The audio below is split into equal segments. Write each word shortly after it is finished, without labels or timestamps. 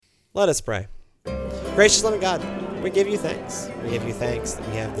Let us pray. Gracious loving God, we give you thanks. We give you thanks that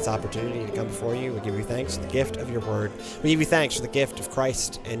we have this opportunity to come before you. We give you thanks for the gift of your word. We give you thanks for the gift of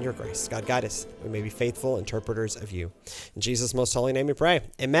Christ and your grace. God, guide us. We may be faithful interpreters of you. In Jesus' most holy name we pray.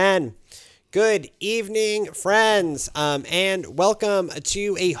 Amen. Good evening, friends, and welcome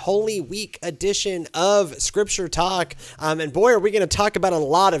to a Holy Week edition of Scripture Talk. And boy, are we going to talk about a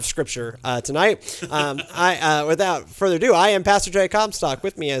lot of Scripture tonight. Without further ado, I am Pastor Jay Comstock.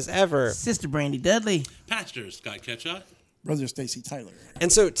 With me as ever, Sister Brandy Dudley, Pastor Scott Ketchot, Brother Stacy Tyler.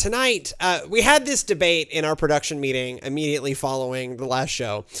 And so tonight, we had this debate in our production meeting immediately following the last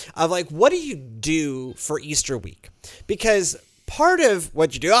show of like, what do you do for Easter week? Because part of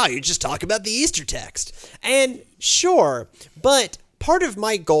what you do, you just talk about the Easter text. And sure, but part of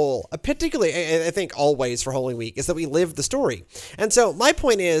my goal, particularly, I think always for Holy Week, is that we live the story. And so my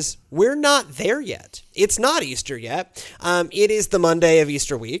point is, we're not there yet. It's not Easter yet. It is the Monday of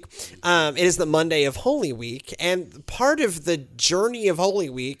Easter week. It is the Monday of Holy Week. And part of the journey of Holy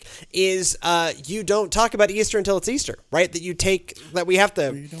Week is you don't talk about Easter until it's Easter, right? That we have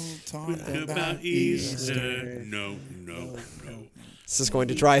to... We don't talk about Easter. No. This is going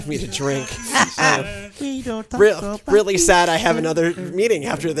to drive me to drink. we don't talk really sad I have another meeting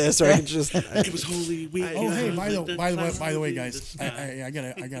after this, right? Just It was Holy Week. Oh, hey, by the way, guys, I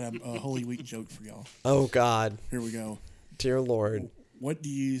got a Holy Week joke for y'all. Oh, God. Here we go. Dear Lord. What do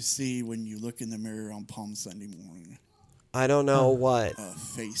you see when you look in the mirror on Palm Sunday morning? I don't know what. A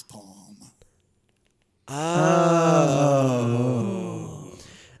face palm. Oh.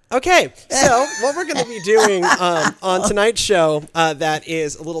 Okay, so what we're going to be doing on tonight's show that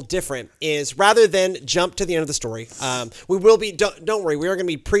is a little different is rather than jump to the end of the story, we will be, don't worry, we are going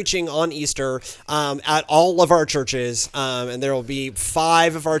to be preaching on Easter at all of our churches, and there will be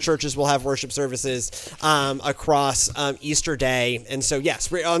 5 of our churches will have worship services across Easter Day. And so,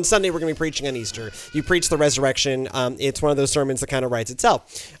 yes, on Sunday we're going to be preaching on Easter. You preach the resurrection. It's one of those sermons that kind of writes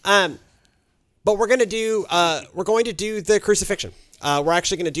itself. But we're going to do the crucifixion. We're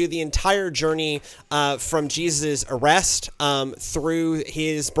actually going to do the entire journey from Jesus' arrest through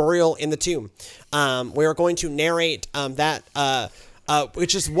his burial in the tomb. We are going to narrate that,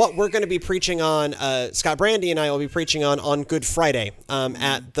 which is what we're going to be preaching on. Scott Brandy and I will be preaching on Good Friday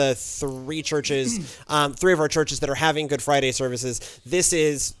at the 3 churches, 3 of our churches that are having Good Friday services. This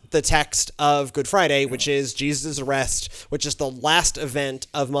is the text of Good Friday, which is Jesus' arrest, which is the last event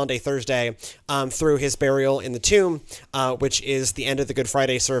of Maundy Thursday, through his burial in the tomb, which is the end of the Good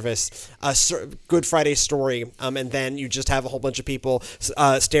Friday service, Good Friday story, and then you just have a whole bunch of people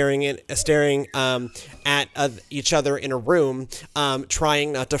staring at each other in a room,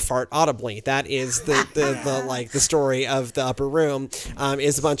 trying not to fart audibly. That is the story of the upper room.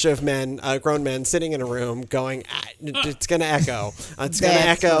 Is a bunch of men, grown men, sitting in a room, going, "It's gonna echo. It's gonna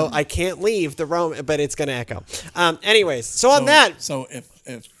echo. I can't leave the room, but it's going to echo." Anyways, so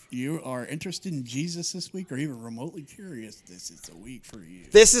if you are interested in Jesus this week or even remotely curious, this is the week for you.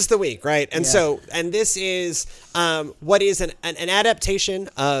 This is the week, right? And this is what is an adaptation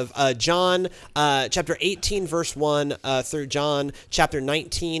of John chapter 18, verse 1 through John chapter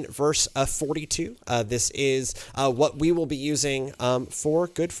 19, verse 42. This is what we will be using for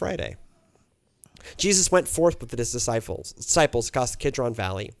Good Friday. Jesus went forth with his disciples across the Kidron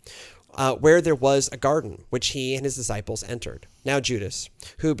Valley, where there was a garden, which he and his disciples entered. Now Judas,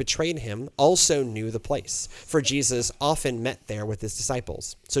 who betrayed him, also knew the place, for Jesus often met there with his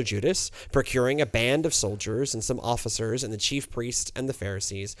disciples. So Judas, procuring a band of soldiers and some officers and the chief priests and the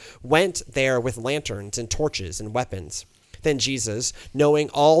Pharisees, went there with lanterns and torches and weapons. Then Jesus, knowing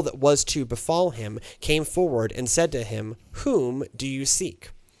all that was to befall him, came forward and said to him, "Whom do you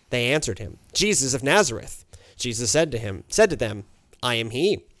seek?" They answered him, "Jesus of Nazareth." Jesus said to them, "I am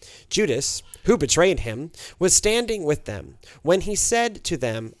he." Judas, who betrayed him, was standing with them. When he said to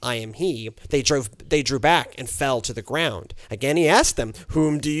them, "I am he," they drew back and fell to the ground. Again he asked them,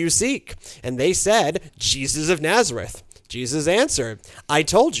 "Whom do you seek?" And they said, "Jesus of Nazareth." Jesus answered, "I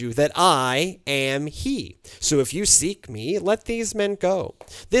told you that I am he. So if you seek me, let these men go."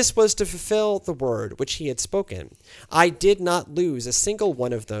 This was to fulfill the word which he had spoken. "I did not lose a single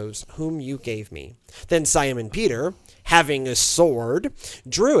one of those whom you gave me." Then Simon Peter, having a sword,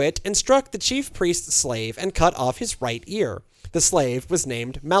 drew it and struck the chief priest's slave and cut off his right ear. The slave was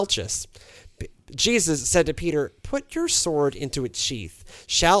named Malchus. Jesus said to Peter, "Put your sword into its sheath.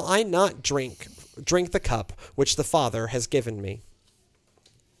 Shall I not drink the cup which the Father has given me?"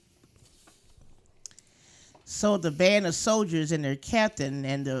 So the band of soldiers and their captain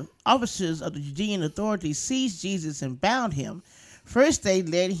and the officers of the Judean authorities seized Jesus and bound him. First they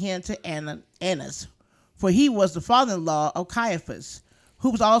led him to Annas, for he was the father-in-law of Caiaphas,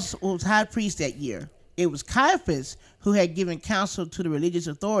 who was high priest that year. It was Caiaphas who had given counsel to the religious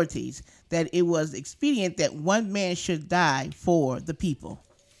authorities that it was expedient that one man should die for the people.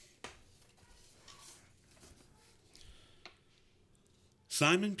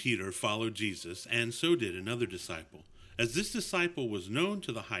 Simon Peter followed Jesus, and so did another disciple. As this disciple was known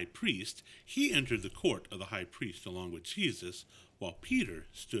to the high priest, he entered the court of the high priest along with Jesus, while Peter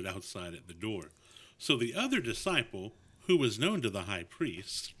stood outside at the door. So the other disciple, who was known to the high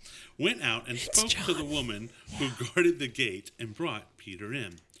priest, went out and spoke to the woman who guarded the gate and brought Peter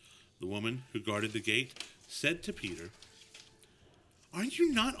in. The woman who guarded the gate said to Peter, "Are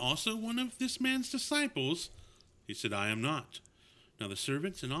you not also one of this man's disciples?" He said, "I am not." Now the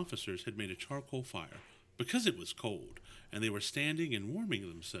servants and officers had made a charcoal fire, because it was cold, and they were standing and warming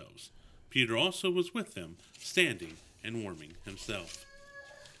themselves. Peter also was with them, standing and warming himself.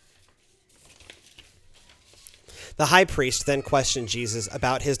 The high priest then questioned Jesus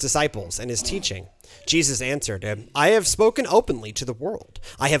about his disciples and his teaching. Jesus answered him, "I have spoken openly to the world.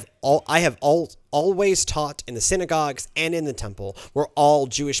 I have always taught in the synagogues and in the temple, where all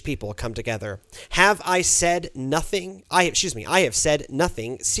Jewish people come together. Have I said nothing? I have said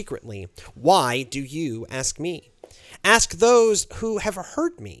nothing secretly. Why do you ask me? Ask those who have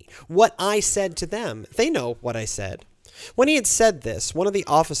heard me what I said to them. They know what I said." When he had said this, one of the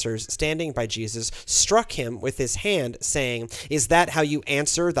officers standing by Jesus struck him with his hand, saying, "Is that how you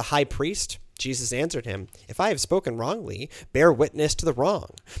answer the high priest?" Jesus answered him, "If I have spoken wrongly, bear witness to the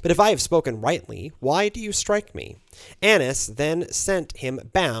wrong. But if I have spoken rightly, why do you strike me?" Annas then sent him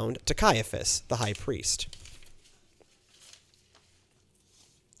bound to Caiaphas, the high priest.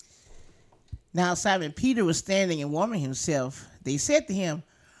 Now Simon Peter was standing and warming himself. They said to him,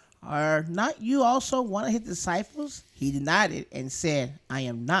 "Are not you also one of his disciples?" He denied it and said, "I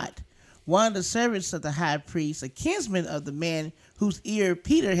am not." One of the servants of the high priest, a kinsman of the man whose ear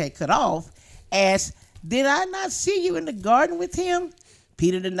Peter had cut off, asked, "Did I not see you in the garden with him?"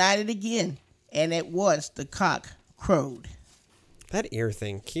 Peter denied it again, and at once the cock crowed. That ear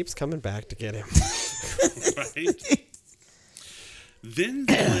thing keeps coming back to get him. Right? Then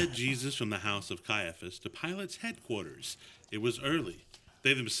they led Jesus from the house of Caiaphas to Pilate's headquarters. It was early.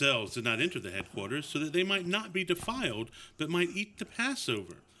 They themselves did not enter the headquarters, so that they might not be defiled, but might eat the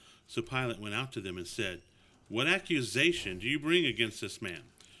Passover. So Pilate went out to them and said, "What accusation do you bring against this man?"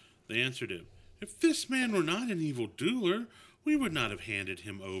 They answered him, "If this man were not an evildoer, we would not have handed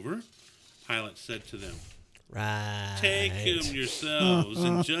him over." Pilate said to them, Right. "Take him yourselves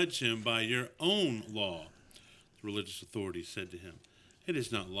and judge him by your own law." The religious authorities said to him, "It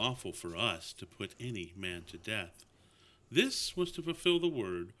is not lawful for us to put any man to death." This was to fulfill the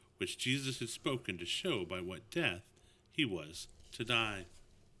word which Jesus had spoken to show by what death he was to die.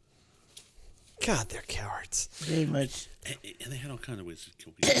 God, they're cowards. Very much. And they had all kinds of ways to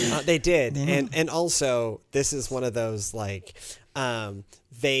kill people. They did, and also this is one of those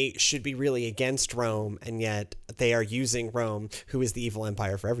they should be really against Rome, and yet they are using Rome, who is the evil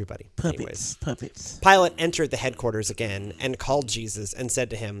empire for everybody. Puppets. Pilate entered the headquarters again and called Jesus and said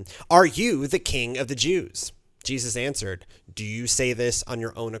to him, "Are you the king of the Jews?" Jesus answered, "Do you say this on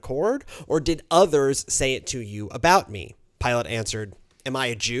your own accord, or did others say it to you about me?" Pilate answered, "Am I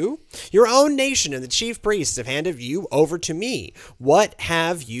a Jew? Your own nation and the chief priests have handed you over to me. What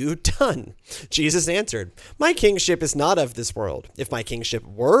have you done?" Jesus answered, "My kingship is not of this world. If my kingship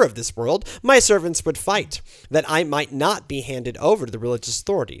were of this world, my servants would fight, that I might not be handed over to the religious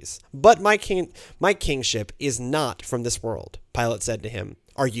authorities. But my kingship is not from this world." Pilate said to him,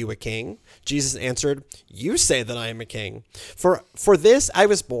 "Are you a king?" Jesus answered, "You say that I am a king. For this I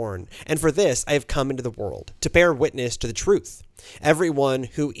was born, and for this I have come into the world, to bear witness to the truth. Everyone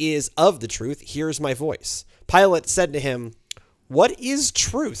who is of the truth hears my voice." Pilate said to him, "What is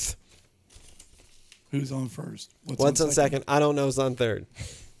truth?" Who's on first? What's on second? I don't know who's on third.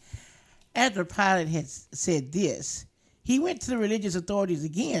 After Pilate had said this, he went to the religious authorities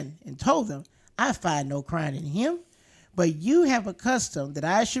again and told them, "I find no crime in him. But you have a custom that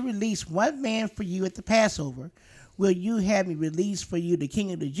I should release one man for you at the Passover. Will you have me release for you the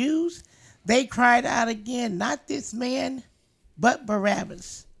king of the Jews?" They cried out again, "Not this man, but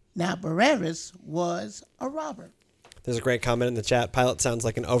Barabbas." Now Barabbas was a robber. There's a great comment in the chat. Pilate sounds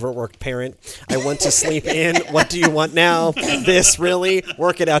like an overworked parent. "I went to sleep in. What do you want now? This, really?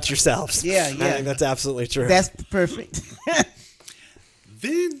 Work it out yourselves." Yeah. I think that's absolutely true. That's perfect.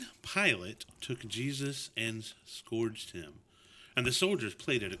 Then Pilate took Jesus and scourged him. And the soldiers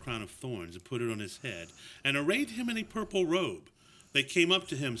plaited a crown of thorns and put it on his head, and arrayed him in a purple robe. They came up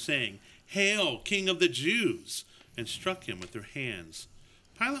to him, saying, "Hail, King of the Jews!" and struck him with their hands.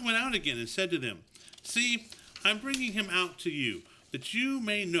 Pilate went out again and said to them, "See, I'm bringing him out to you, that you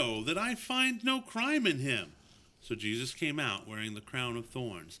may know that I find no crime in him." So Jesus came out wearing the crown of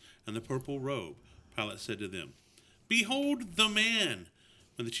thorns and the purple robe. Pilate said to them, "Behold the man!"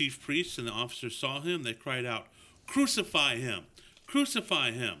 When the chief priests and the officers saw him, they cried out, "Crucify him!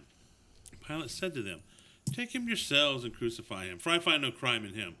 Crucify him!" Pilate said to them, "Take him yourselves and crucify him, for I find no crime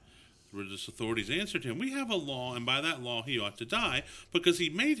in him." The religious authorities answered him, "We have a law, and by that law he ought to die, because he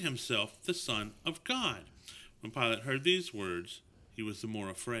made himself the Son of God." When Pilate heard these words, he was the more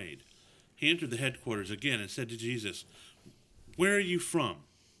afraid. He entered the headquarters again and said to Jesus, "Where are you from?"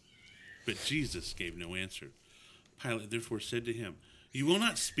 But Jesus gave no answer. Pilate therefore said to him, "You will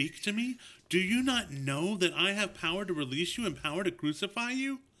not speak to me? Do you not know that I have power to release you and power to crucify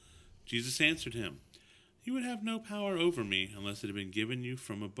you?" Jesus answered him, "You would have no power over me unless it had been given you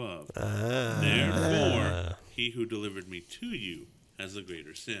from above. Therefore, he who delivered me to you has the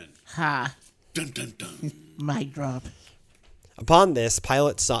greater sin." Ha. Dun, dun, dun. Mic drop. Upon this,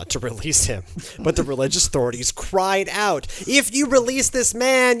 Pilate sought to release him, but the religious authorities cried out, "If you release this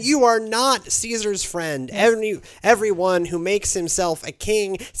man, you are not Caesar's friend. Everyone who makes himself a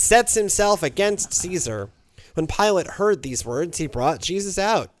king sets himself against Caesar." When Pilate heard these words, he brought Jesus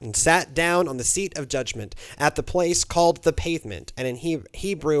out and sat down on the seat of judgment at the place called the Pavement, and in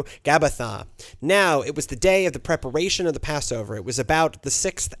Hebrew, Gabbatha. Now it was the day of the preparation of the Passover. It was about the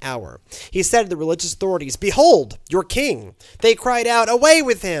 6th hour. He said to the religious authorities, "Behold, your king." They cried out, "Away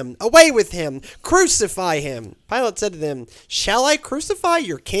with him! Away with him! Crucify him!" Pilate said to them, "Shall I crucify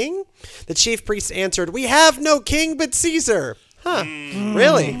your king?" The chief priests answered, "We have no king but Caesar." Huh,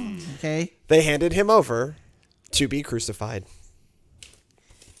 really? Okay. They handed him over to be crucified.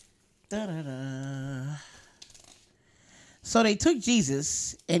 Da-da-da. So they took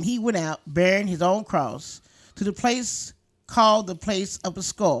Jesus, and he went out bearing his own cross to the place called the place of a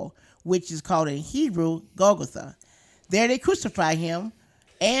skull, which is called in Hebrew Golgotha. There they crucified him,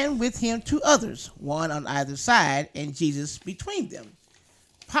 and with him 2 others, one on either side, and Jesus between them.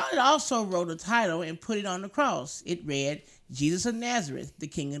 Pilate also wrote a title and put it on the cross. It read, "Jesus of Nazareth, the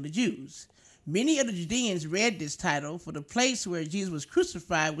King of the Jews." Many of the Judeans read this title, for the place where Jesus was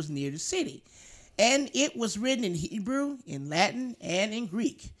crucified was near the city, and it was written in Hebrew, in Latin, and in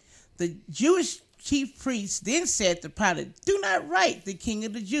Greek. The Jewish chief priests then said to Pilate, "Do not write the King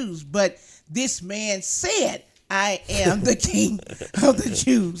of the Jews, but this man said, 'I am the King of the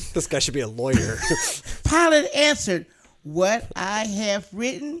Jews.'" This guy should be a lawyer. Pilate answered, "What I have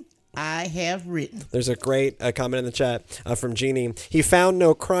written, I have written." There's a great comment in the chat from Jeannie. "He found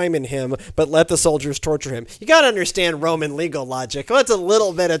no crime in him, but let the soldiers torture him." You got to understand Roman legal logic. What's a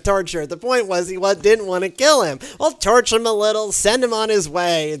little bit of torture? The point was he didn't want to kill him. Well, torture him a little, send him on his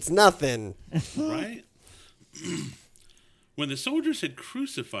way. It's nothing. Right? When the soldiers had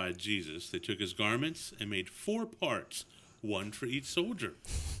crucified Jesus, they took his garments and made 4 parts, one for each soldier.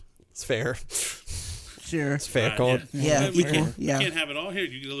 It's fair. Sure. It's fair. Yeah, we equal, can't, yeah. we can't have it all here.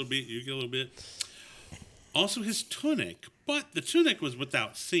 You get a little bit, you get a little bit. Also his tunic, but the tunic was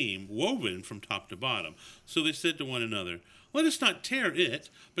without seam, woven from top to bottom. So they said to one another, "Let us not tear it,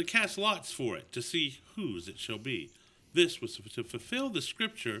 but cast lots for it, to see whose it shall be." This was to fulfill the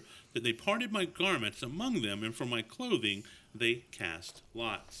scripture that they parted my garments among them, and for my clothing they cast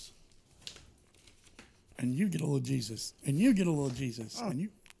lots. And you get a little Jesus. And you get a little Jesus. And you.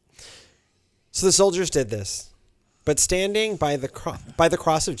 So the soldiers did this. But standing by the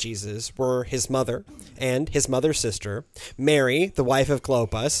cross of Jesus were his mother and his mother's sister, Mary, the wife of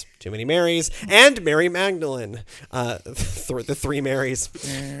Clopas, too many Marys, and Mary Magdalene, the 3 Marys.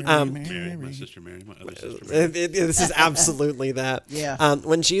 Mary, my sister Mary, my other sister Mary. This is absolutely that. Yeah.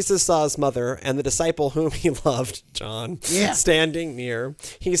 When Jesus saw his mother and the disciple whom he loved, John, Yeah. standing near,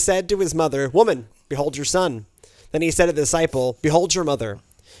 he said to his mother, "Woman, behold your son." Then he said to the disciple, "Behold your mother."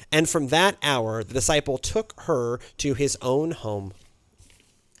 And from that hour, the disciple took her to his own home.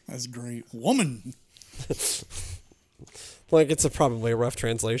 That's great. Woman. Like, it's probably a rough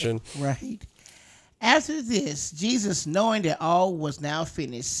translation. Right. After this, Jesus, knowing that all was now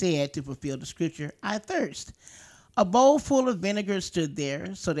finished, said to fulfill the scripture, "I thirst." A bowl full of vinegar stood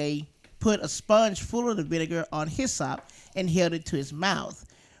there, so they put a sponge full of the vinegar on hyssop and held it to his mouth.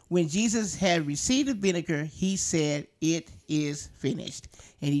 When Jesus had received the vinegar, he said, "It is finished."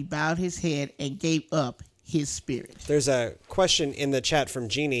 And he bowed his head and gave up his spirit. There's a question in the chat from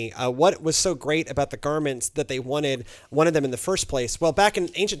Jeannie. What was so great about the garments that they wanted them in the first place? Well, back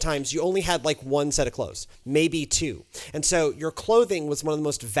in ancient times, you only had like 1 set of clothes, maybe 2. And so your clothing was one of the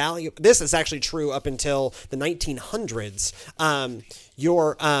most valuable. This is actually true up until the 1900s.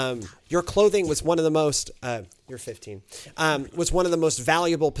 Your clothing was one of the most, you're 15, was one of the most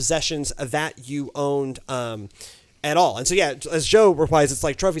valuable possessions that you owned. at all. And so, yeah, as Joe replies, it's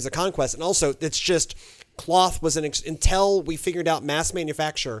like trophies of conquest. And also, it's just cloth was until we figured out mass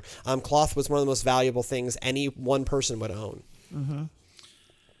manufacture, cloth was one of the most valuable things any one person would own. Mm-hmm.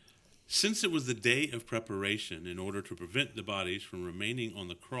 Since it was the day of preparation, in order to prevent the bodies from remaining on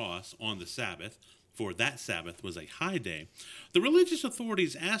the cross on the Sabbath, for that Sabbath was a high day, the religious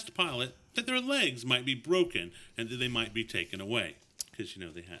authorities asked Pilate that their legs might be broken and that they might be taken away, because,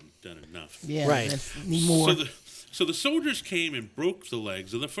 they hadn't done enough. Yeah, Right. Need more. So the soldiers came and broke the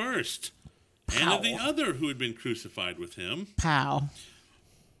legs of the first and of the Pow. other who had been crucified with him. Pow.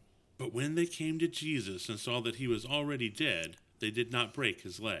 But when they came to Jesus and saw that he was already dead, they did not break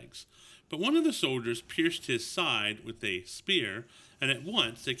his legs. But one of the soldiers pierced his side with a spear, and at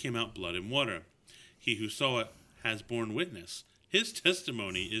once there came out blood and water. He who saw it has borne witness. His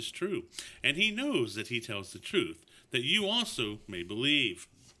testimony is true, and he knows that he tells the truth, that you also may believe.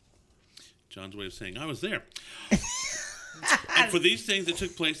 John's way of saying, I was there. And for these things that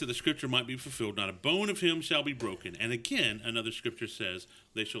took place, that the scripture might be fulfilled, not a bone of him shall be broken. And again, another scripture says,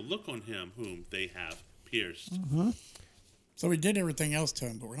 they shall look on him whom they have pierced. Mm-hmm. So we did everything else to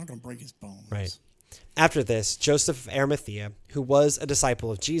him, but we're not going to break his bones. Right. After this, Joseph of Arimathea, who was a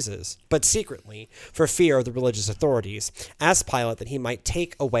disciple of Jesus, but secretly, for fear of the religious authorities, asked Pilate that he might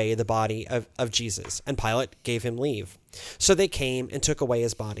take away the body of Jesus, and Pilate gave him leave. So they came and took away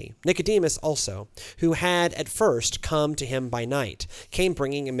his body. Nicodemus also, who had at first come to him by night, came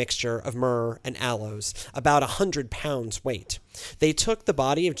bringing a mixture of myrrh and aloes, about 100 pounds weight. They took the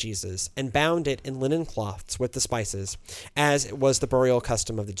body of Jesus and bound it in linen cloths with the spices, as it was the burial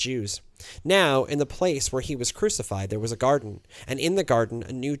custom of the Jews. Now, in the place where he was crucified, there was a garden, and in the garden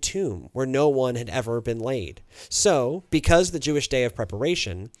a new tomb where no one had ever been laid. So, because the Jewish day of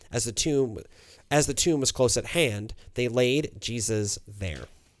preparation, as the tomb was close at hand, they laid Jesus there.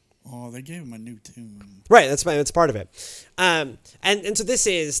 Oh, they gave him a new tomb. Right, that's part of it. And so this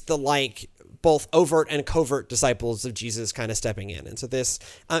is the both overt and covert disciples of Jesus kind of stepping in. And so this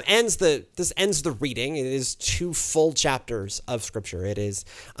ends the reading. It is 2 full chapters of Scripture. It is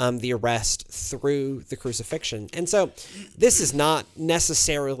the arrest through the crucifixion. And so this is not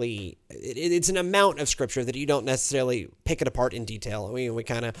necessarily, it's an amount of Scripture that you don't necessarily pick it apart in detail. We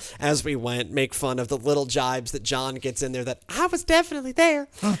kind of, as we went, make fun of the little jibes that John gets in there that I was definitely there.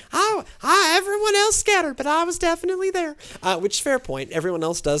 Everyone else scattered, but I was definitely there. Which, fair point. Everyone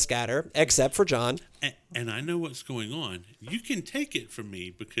else does scatter, except for John. And I know what's going on. You can take it from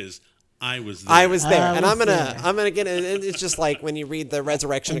me because I was there. I was there, and I'm there. gonna get it. It's just like when you read the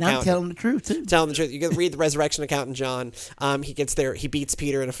resurrection And account. I'm telling the truth, too. Telling the truth. You can read the resurrection account in John. He gets there. He beats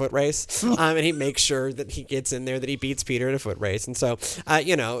Peter in a foot race, and he makes sure that he gets in there that he beats Peter in a foot race. And so,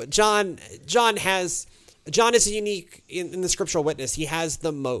 John is unique in the scriptural witness. He has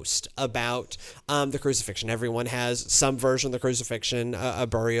the most about the crucifixion. Everyone has some version of the crucifixion, a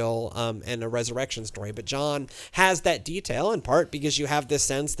burial, and a resurrection story. But John has that detail in part because you have this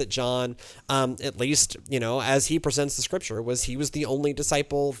sense that John, at least, as he presents the scripture, he was the only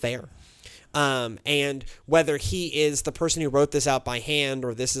disciple there. And whether he is the person who wrote this out by hand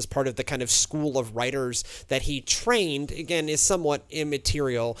or this is part of the kind of school of writers that he trained, again, is somewhat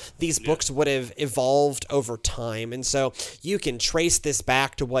immaterial. These books would have evolved over time. And so you can trace this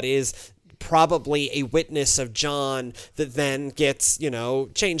back to what is probably a witness of John that then gets,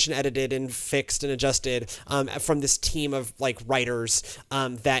 changed and edited and fixed and adjusted from this team of writers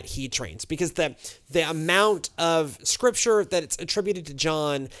that he trains. Because the amount of scripture that it's attributed to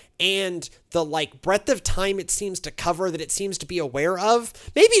John and the breadth of time it seems to cover that it seems to be aware of.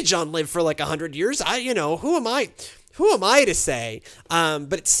 Maybe John lived for 100 years. Who am I? Who am I to say?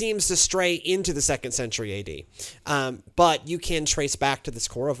 But it seems to stray into the 2nd century AD. But you can trace back to this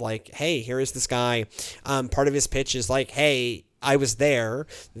core of hey, here is this guy. Part of his pitch is hey, I was there.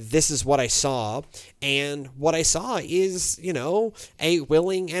 This is what I saw. And what I saw is, a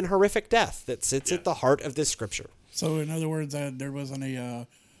willing and horrific death that sits at the heart of this scripture. So in other words, there wasn't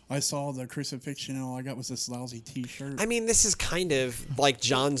I saw the crucifixion and all I got was this lousy T-shirt. I mean, this is kind of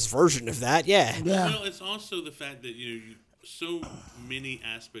John's version of that, yeah. Well, it's also the fact that so many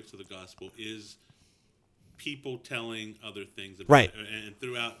aspects of the gospel is people telling other things about right. it, and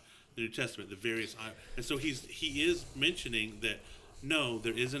throughout the New Testament, the various and so he is mentioning that no,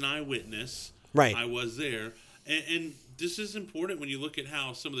 there is an eyewitness. Right. I was there, and this is important when you look at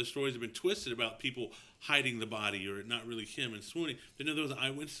how some of the stories have been twisted about people hiding the body or not really him and swooning. But no, there was an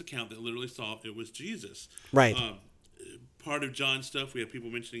eyewitness account that literally saw it was Jesus. Right. Part of John's stuff, we have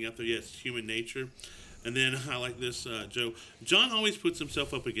people mentioning out there, yes, human nature. And then I like this, Joe. John always puts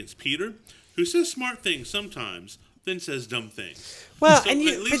himself up against Peter, who says smart things sometimes, then says dumb things. Well, So and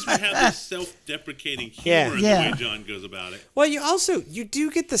at least we have this self-deprecating Yeah. humor in Yeah. the way John goes about it. well, you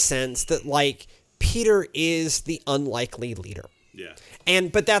do get the sense that like Peter is the unlikely leader. Yeah.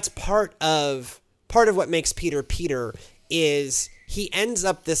 But that's part of what makes Peter Peter is he ends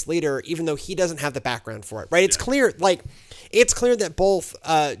up this leader even though he doesn't have the background for it, right? It's clear that both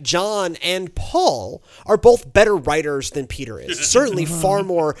John and Paul are both better writers than Peter is. Certainly far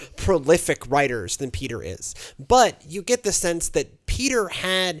more prolific writers than Peter is. But you get the sense that Peter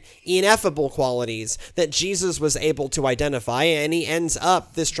had ineffable qualities that Jesus was able to identify, and he ends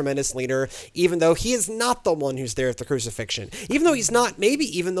up this tremendous leader, even though he is not the one who's there at the crucifixion. Even though he's not maybe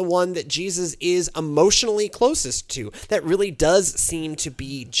even the one that Jesus is emotionally closest to. That really does seem to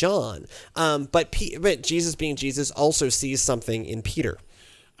be John. But Jesus being Jesus also sees something in Peter.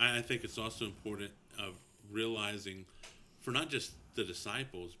 I think it's also important of realizing for not just the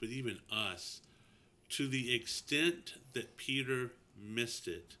disciples, but even us, to the extent that Peter missed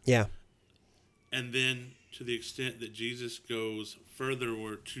it, Yeah. and then to the extent that Jesus goes further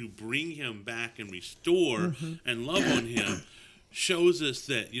or to bring him back and restore and love on him, shows us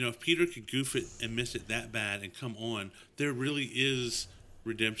that, if Peter could goof it and miss it that bad and come on, there really is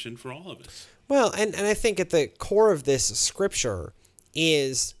redemption for all of us. Well, and I think at the core of this scripture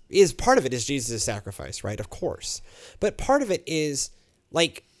is part of it is Jesus' sacrifice, right? Of course. But part of it is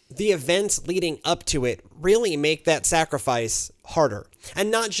like the events leading up to it really make that sacrifice harder and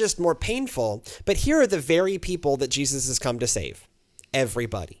not just more painful, but here are the very people that Jesus has come to save.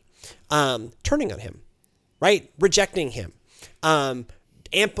 Everybody. Turning on him, right? Rejecting him.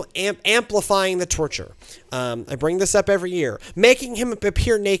 Amplifying the torture. I bring this up every year. Making him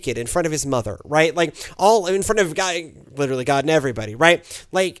appear naked in front of his mother, right? Like all in front of God, literally God and everybody, right?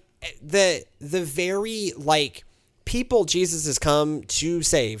 Like the very like people Jesus has come to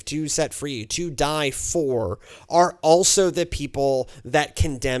save, to set free, to die for are also the people that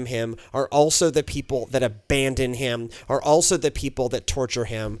condemn him, are also the people that abandon him, are also the people that torture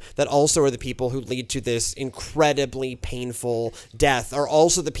him, that also are the people who lead to this incredibly painful death, are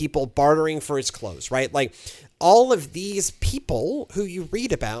also the people bartering for his clothes, right? Like all of these people who you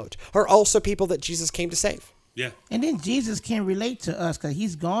read about are also people that Jesus came to save. Yeah. And then Jesus can relate to us because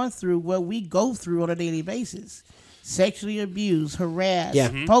he's gone through what we go through on a daily basis. Sexually abused, harassed,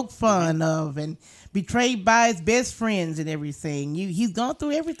 poked fun of, and betrayed by his best friends and everything. He's gone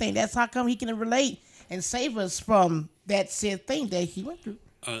through everything. That's how come he can relate and save us from that said thing that he went through.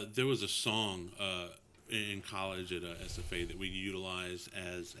 There was a song in college at SFA that we utilized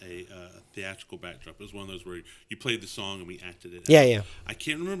as a theatrical backdrop. It was one of those where you played the song and we acted it out. Yeah. I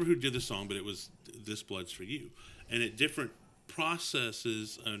can't remember who did the song, but it was This Blood's for You. And at different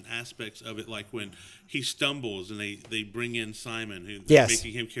processes and aspects of it, like when he stumbles and they bring in Simon, who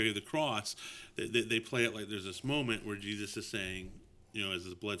making him carry the cross, they play it like there's this moment where Jesus is saying, as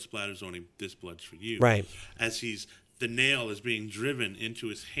the blood splatters on him, this blood's for you. Right. As the nail is being driven into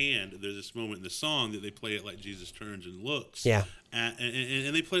his hand, there's this moment in the song that they play it like Jesus turns and looks. Yeah.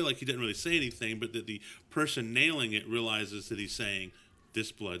 And they play it like he didn't really say anything, but that the person nailing it realizes that he's saying,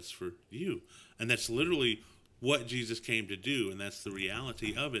 this blood's for you. And that's literally what Jesus came to do, and that's the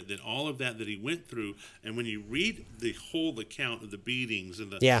reality of it, that all of that he went through, and when you read the whole account of the beatings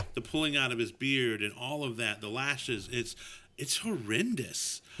and the pulling out of his beard and all of that, the lashes, it's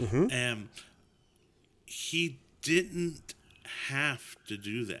horrendous. And he didn't have to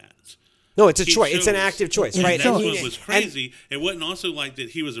do that. No, it's a choice. It's an active choice, right? That's what was crazy. It wasn't also like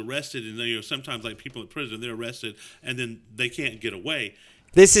that he was arrested, and sometimes like people in prison, they're arrested and then they can't get away.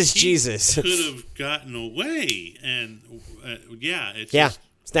 This is Jesus. Could have gotten away, and it's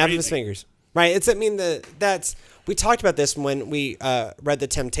snap of his fingers. Right. We talked about this when we read the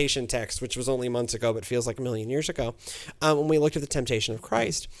temptation text, which was only months ago, but feels like a million years ago. When we looked at the temptation of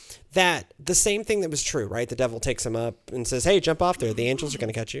Christ, that the same thing that was true, right? The devil takes him up and says, "Hey, jump off there. The angels are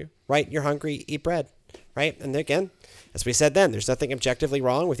going to catch you. Right? You're hungry. Eat bread." Right? And again, as we said then, there's nothing objectively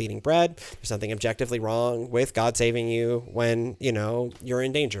wrong with eating bread. There's nothing objectively wrong with God saving you when, you're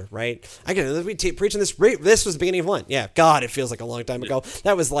in danger, right? We preaching this. This was the beginning of Lent. Yeah, God, it feels like a long time ago.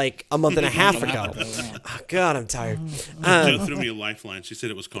 That was like a month and a half ago. Oh, God, I'm tired. Jo threw me a lifeline. She said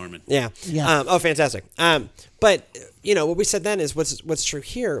it was Carmen. Yeah. Fantastic. But, what we said then is what's true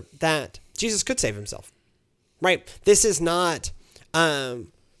here, that Jesus could save himself, right? This is not...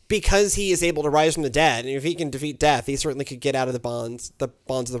 because he is able to rise from the dead, and if he can defeat death, he certainly could get out of the bonds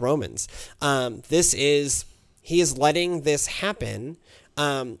of the Romans. He is letting this happen.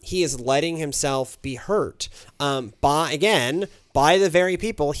 He is letting himself be hurt by the very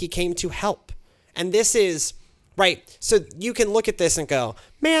people he came to help. And this is, right, so you can look at this and go,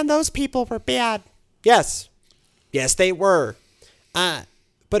 man, those people were bad. Yes, Yes, they were.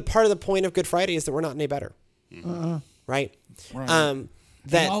 But part of the point of Good Friday is that we're not any better. Right? Right.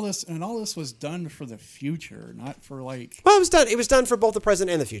 That and all this was done for the future, not for like. well, it was done. It was done for both the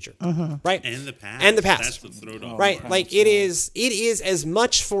present and the future, right? And the past. And the past. That's the throat off. Right, past, like it is as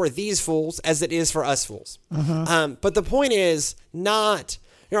much for these fools as it is for us fools. But the point is not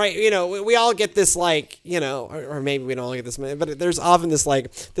right. You know, we all get this like, you know, or maybe we don't all get this, but there's often this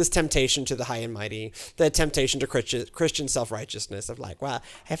like this temptation to the high and mighty, the temptation to Christian self-righteousness of like, well,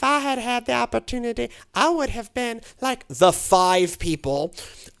 if I had had the opportunity, I would have been like the 5 people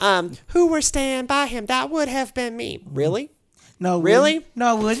who were staying by him. That would have been me. Really? No, it Really? wouldn't.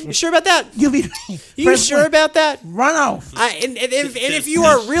 No, it wouldn't. You sure about that? You be You First sure one, about that? Run off. And if you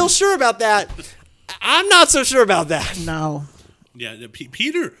are real sure about that, I'm not so sure about that. No. Yeah,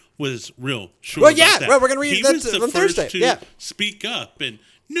 Peter was real sure. Well, about yeah, that. well, we're gonna read he that was the on first Thursday, to yeah. speak up and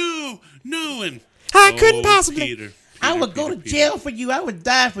no, and I couldn't possibly. Peter, I would go to jail for you. I would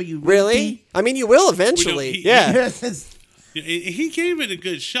die for you. Really? I mean, you will eventually. he- Yeah. He gave it a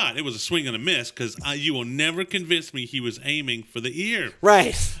good shot. It was a swing and a miss because you will never convince me he was aiming for the ear.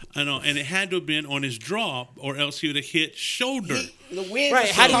 Right. I know, and it had to have been on his jaw, or else he would have hit shoulder. The wind Right.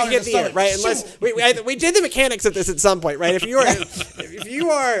 was How do you calling get the ear? stomach. Right. Unless we did the mechanics of this at some point. Right. If you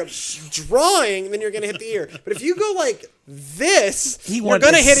are drawing, then you're gonna hit the ear. But if you go like this, you're wanted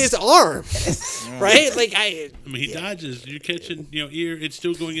gonna to hit his arm. Right. Like I mean, he dodges. You're catching, ear. It's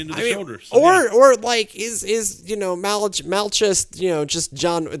still going into the I mean, shoulder. So, yeah. or like is Malchus, just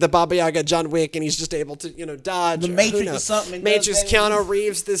the Baba Yaga John Wick, and he's just able to dodge The who Matrix or knows? something and Matrix, does that. Keanu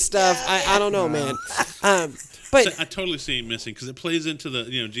Reeves, this stuff. I don't know, man. But I totally see him missing because it plays into the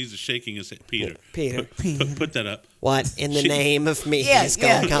Jesus shaking his head. Peter. Peter. Put that up. what in the She- name of me Yeah, is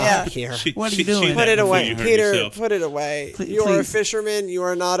going yeah, on yeah. here? What are you doing? Put it away, Peter. Peter. Put it away. You are a please. fisherman. You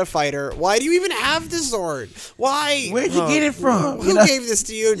are not a fighter. Why do you even have the sword? Why? Where'd you get it from? Who gave this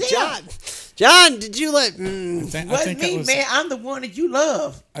to you, John? John, did you let? I think Wasn't that me, was. man. I'm the one that you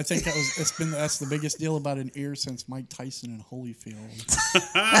love. I think that's the biggest deal about an ear since Mike Tyson and Holyfield.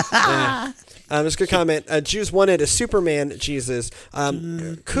 This good comment. Jews wanted a Superman Jesus.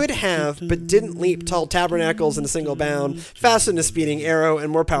 Could have, but didn't leap tall tabernacles in a single bound, faster than a speeding arrow,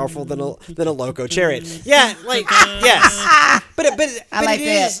 and more powerful than a loco chariot. Yeah, like yes, but I like it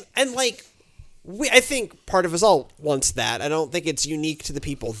that. is, and like I think part of us all wants that. I don't think it's unique to the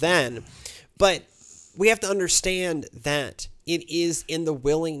people then, but we have to understand that it is in the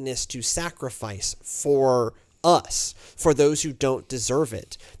willingness to sacrifice for us, for those who don't deserve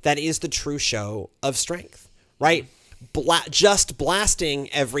it, that is the true show of strength, right? Just blasting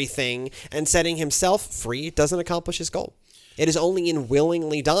everything and setting himself free doesn't accomplish his goal. It is only in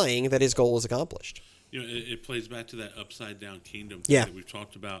willingly dying that his goal is accomplished. It plays back to that upside down kingdom Yeah. that we've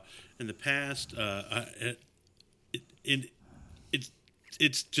talked about in the past.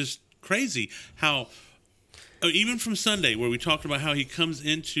 It's just crazy how even from Sunday where we talked about how he comes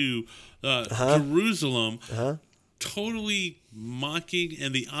into Jerusalem totally mocking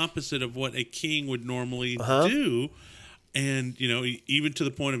and the opposite of what a king would normally do. And, even to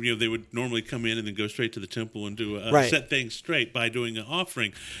the point of, they would normally come in and then go straight to the temple and do set things straight by doing an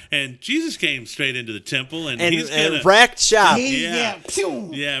offering. And Jesus came straight into the temple and he's going to wrecked shop. Yeah.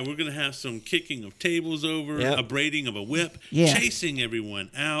 Pew. Yeah, we're going to have some kicking of tables over, Yep. a braiding of a whip, Yeah. chasing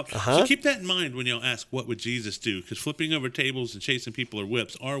everyone out. So keep that in mind when y'all ask, what would Jesus do? Because flipping over tables and chasing people or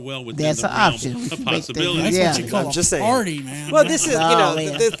whips are well within That's the an realm option. We of can make possibility. That's Yeah. what you call I'm just a saying. party, man. Well, this is, Oh,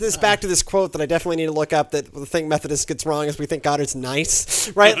 man. this back to this quote that I definitely need to look up, that the thing Methodist gets wrong is we think God is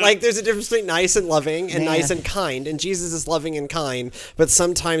nice, right? Like there's a difference between nice and loving and Man. nice and kind. And Jesus is loving and kind, but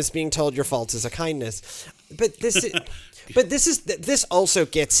sometimes being told your faults is a kindness. But this also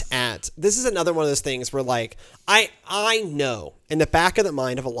gets at, this is another one of those things where like, I know in the back of the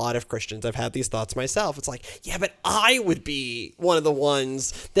mind of a lot of Christians, I've had these thoughts myself. It's like, yeah, but I would be one of the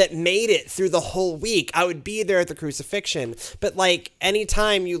ones that made it through the whole week. I would be there at the crucifixion. But like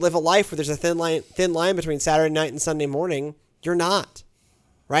anytime you live a life where there's a thin line between Saturday night and Sunday morning, you're not.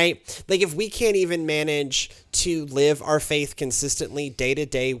 Right? Like if we can't even manage to live our faith consistently day to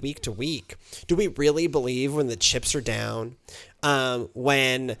day, week to week, do we really believe when the chips are down,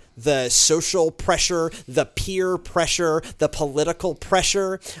 when the social pressure, the peer pressure, the political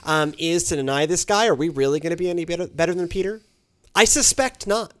pressure is to deny this guy, are we really going to be any better than Peter? I suspect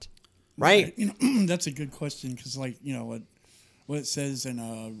not. Right? That's a good question because, like, what it says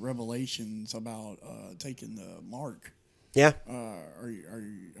in Revelations about taking the mark. Yeah. Are you?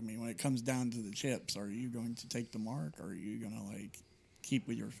 I mean, when it comes down to the chips, are you going to take the mark, or are you going to keep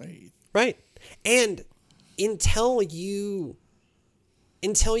with your faith? Right. And until you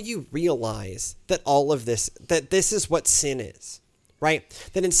until you realize that all of this, that this is what sin is, right?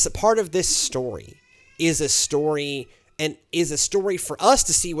 That it's part of this story is a story for us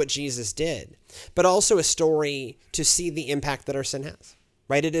to see what Jesus did, but also a story to see the impact that our sin has.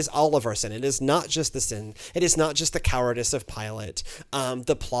 Right? It is all of our sin. It is not just the sin. It is not just the cowardice of Pilate,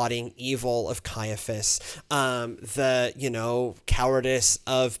 the plotting evil of Caiaphas, the, cowardice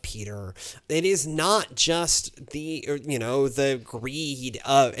of Peter. It is not just the greed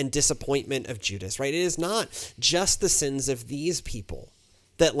and disappointment of Judas, right? It is not just the sins of these people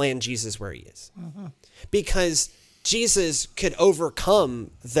that land Jesus where he is. Because Jesus could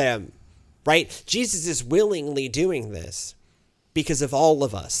overcome them, right? Jesus is willingly doing this because of all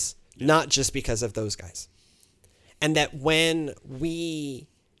of us, not just because of those guys. And that when we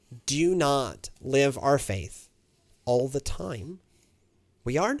do not live our faith all the time,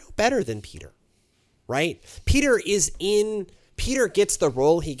 we are no better than Peter, right? Peter gets the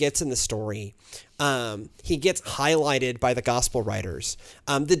role he gets in the story. He gets highlighted by the gospel writers.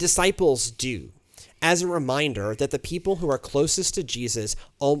 The disciples do, as a reminder that the people who are closest to Jesus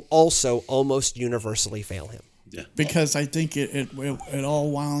also almost universally fail him. Yeah. Because I think it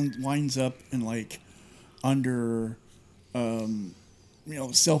all winds up in under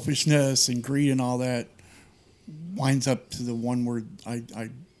selfishness and greed and all that, winds up to the one word I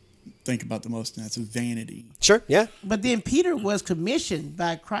think about the most, and that's vanity. Sure, yeah. But then Peter was commissioned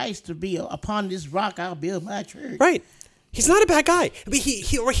by Christ to be upon this rock I'll build my church. Right. He's not a bad guy. I mean,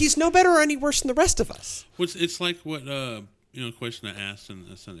 he's no better or any worse than the rest of us. It's like what a question I asked in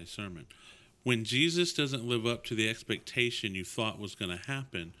the Sunday sermon. When Jesus doesn't live up to the expectation you thought was going to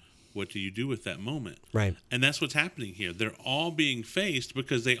happen, what do you do with that moment? Right. And that's what's happening here. They're all being faced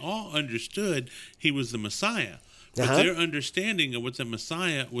because they all understood he was the Messiah. But their understanding of what the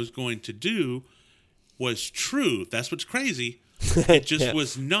Messiah was going to do was true. That's what's crazy. It just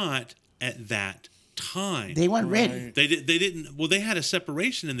was not at that time. They weren't ready. They didn't. Well, they had a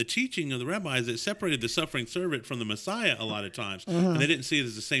separation in the teaching of the rabbis that separated the suffering servant from the Messiah a lot of times, and they didn't see it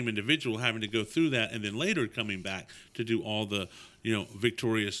as the same individual having to go through that and then later coming back to do all the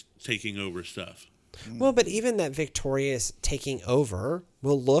victorious taking over stuff. Well, but even that victorious taking over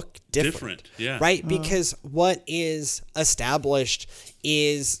will look different. Yeah. Right? Because what is established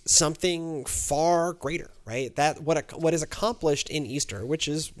is something far greater, right? That what is accomplished in Easter, which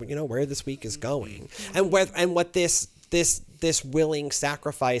is where this week is going, and what this willing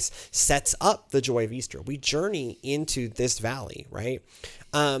sacrifice sets up the joy of Easter. We journey into this valley, right?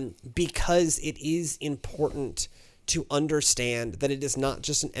 Because it is important to understand that it is not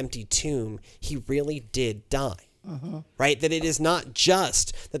just an empty tomb. He really did die. Right? That it is not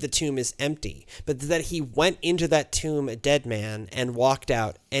just that the tomb is empty, but that he went into that tomb a dead man and walked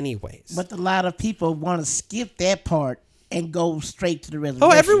out anyways. But a lot of people want to skip that part and go straight to the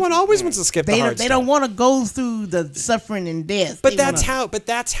resurrection. Oh, everyone always wants to skip the hard They stuff. don't want to go through the suffering and death. But that's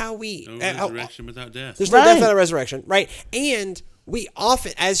how we... No resurrection without death. There's no death without a resurrection, right? And we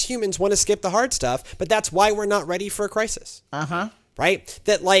often, as humans, want to skip the hard stuff, but that's why we're not ready for a crisis. Right?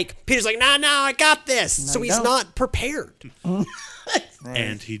 That Peter's like, no, I got this. No, so he's not prepared.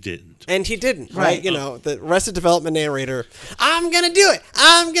 And he didn't. Right? The Arrested Development narrator, I'm going to do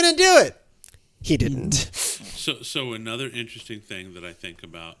it. He didn't. So another interesting thing that I think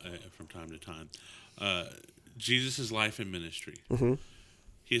about from time to time, Jesus' life and ministry.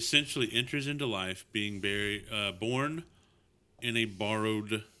 He essentially enters into life being born in a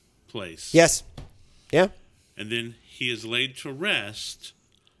borrowed place. Yes. Yeah. And then he is laid to rest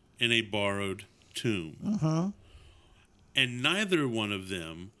in a borrowed tomb. And neither one of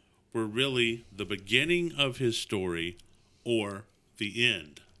them were really the beginning of his story or the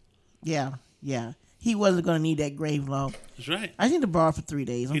end. Yeah. He wasn't going to need that grave long. That's right. I need to borrow for 3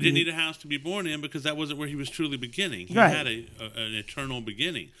 days. He didn't need a house to be born in because that wasn't where he was truly beginning. He Right. had an eternal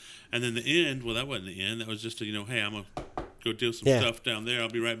beginning. And then the end, well, that wasn't the end. That was just hey, I'm going to go do some stuff down there. I'll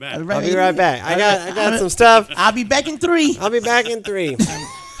be right back. I'll be right back. I got some stuff. I'll be back in 3. I'll be back in 3.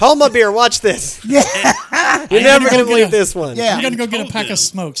 Hold my beer. Watch this. Yeah. You're never going to believe this one. Yeah. I'm going to go get a pack of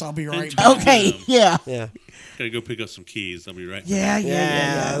smokes. I'll be right back. Okay. Yeah. Yeah. Gotta go pick up some keys. I'll be right back.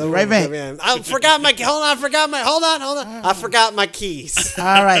 Yeah. Right back. I forgot my. Hold on. I forgot my keys.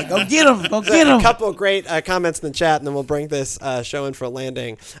 All right. Go get them. A couple of great comments in the chat, and then we'll bring this show in for a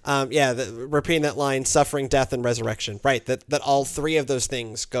landing. Repeating that line: suffering, death, and resurrection. Right. That all three of those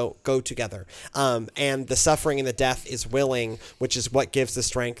things go together. And the suffering and the death is willing, which is what gives the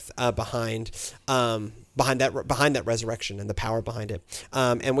strength behind that resurrection and the power behind it.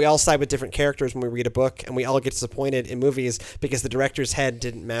 And we all side with different characters when we read a book, and we all get disappointed in movies because the director's head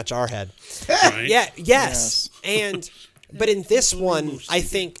didn't match our head. Right? Yes. And But in this one, I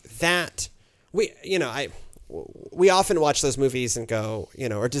think that we often watch those movies and go,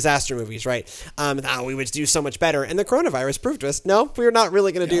 or disaster movies, right? We would do so much better. And the coronavirus proved to us, no, we're not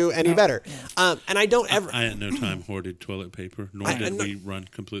really going to do any better. And I don't ever. I at no time hoarded toilet paper, nor did we run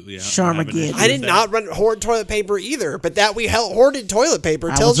completely out. Charmageddon. I did not hoard toilet paper either, but that we hoarded toilet paper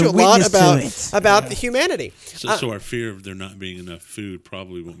tells you a lot about humanity. So our fear of there not being enough food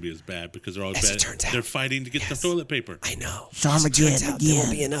probably won't be as bad because they're all As it turns out. they're fighting to get the toilet paper. I know. Charmageddon Turns out there will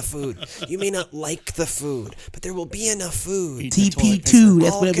again. be enough food. You may not like the food, but there will be enough food. Eat the toilet TP2.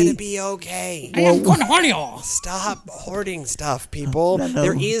 That's All what it gonna be. be okay. I am cornholio. Stop hoarding stuff, people. No.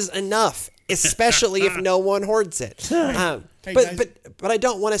 There is enough, especially if no one hoards it. Hey, But guys. I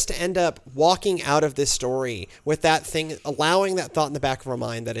don't want us to end up walking out of this story with that thing, allowing that thought in the back of our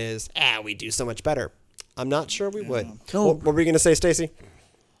mind that is, we do so much better. I'm not sure we would. No. What were you going to say, Stacy?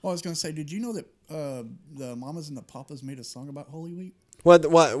 Well, I was going to say, did you know that the Mamas and the Papas made a song about Holy Week? What?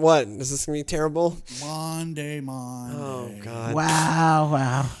 Is this going to be terrible? Monday. Oh, God.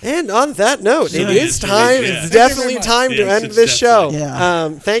 Wow. And on that note, it Yes, is time. yeah. It's definitely time to Yes, end it's this show. definitely. Yeah.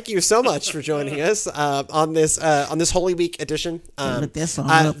 Thank you so much for joining us on this Holy Week edition. Look that song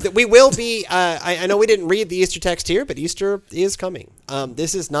up. We will be. I know we didn't read the Easter text here, but Easter is coming.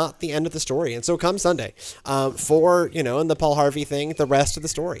 This is not the end of the story, and so come Sunday for in the Paul Harvey thing, the rest of the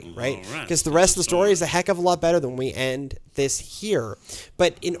story, right? All right. Because the rest of the story is a heck of a lot better than we end this here.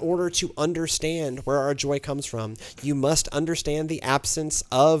 But in order to understand where our joy comes from, you must understand the absence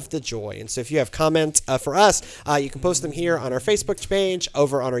of the joy. And so if you have comments for us, you can post them here on our Facebook page,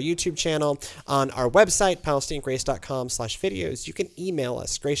 over on our YouTube channel, on our website, PalestineGrace.com/videos. You can email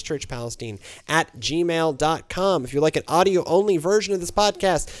us, gracechurchpalestine@gmail.com. If you like an audio-only version of this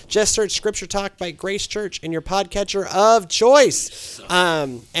podcast, just search Scripture Talk by Grace Church in your podcatcher of choice.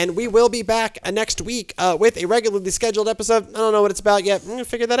 And we will be back next week with a regularly scheduled episode. I don't know what it's about yet. I'm going to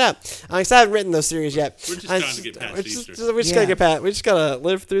figure that out. I haven't written those series yet. We're just trying to get past Easter. We just gotta get past. We just gotta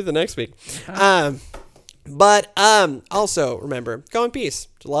live through the next week. But also remember, go in peace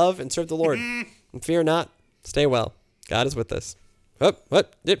to love and serve the Lord, and fear not. Stay well. God is with us.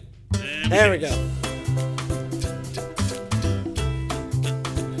 What? Yep. There we go.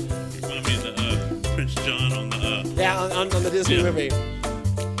 Remind me of the Prince John on the. Yeah, on the Disney Yeah. movie.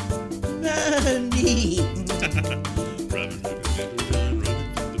 Neat. Robin Hood and Little John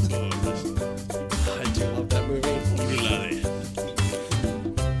running through the forest. I do love that movie. Oodalali.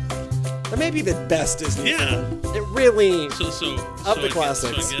 That may be the best Disney Yeah. film. It really. So Of the I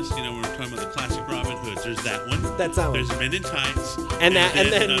classics. Guess, so I guess when we're talking about the classic Robin Hoods, there's that one. That's that one. There's Men in Tights. And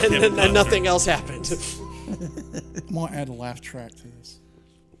then nothing else happened. I'm going to add a laugh track to this.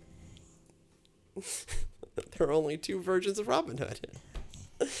 There are only two versions of Robin Hood.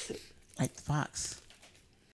 Like the fox.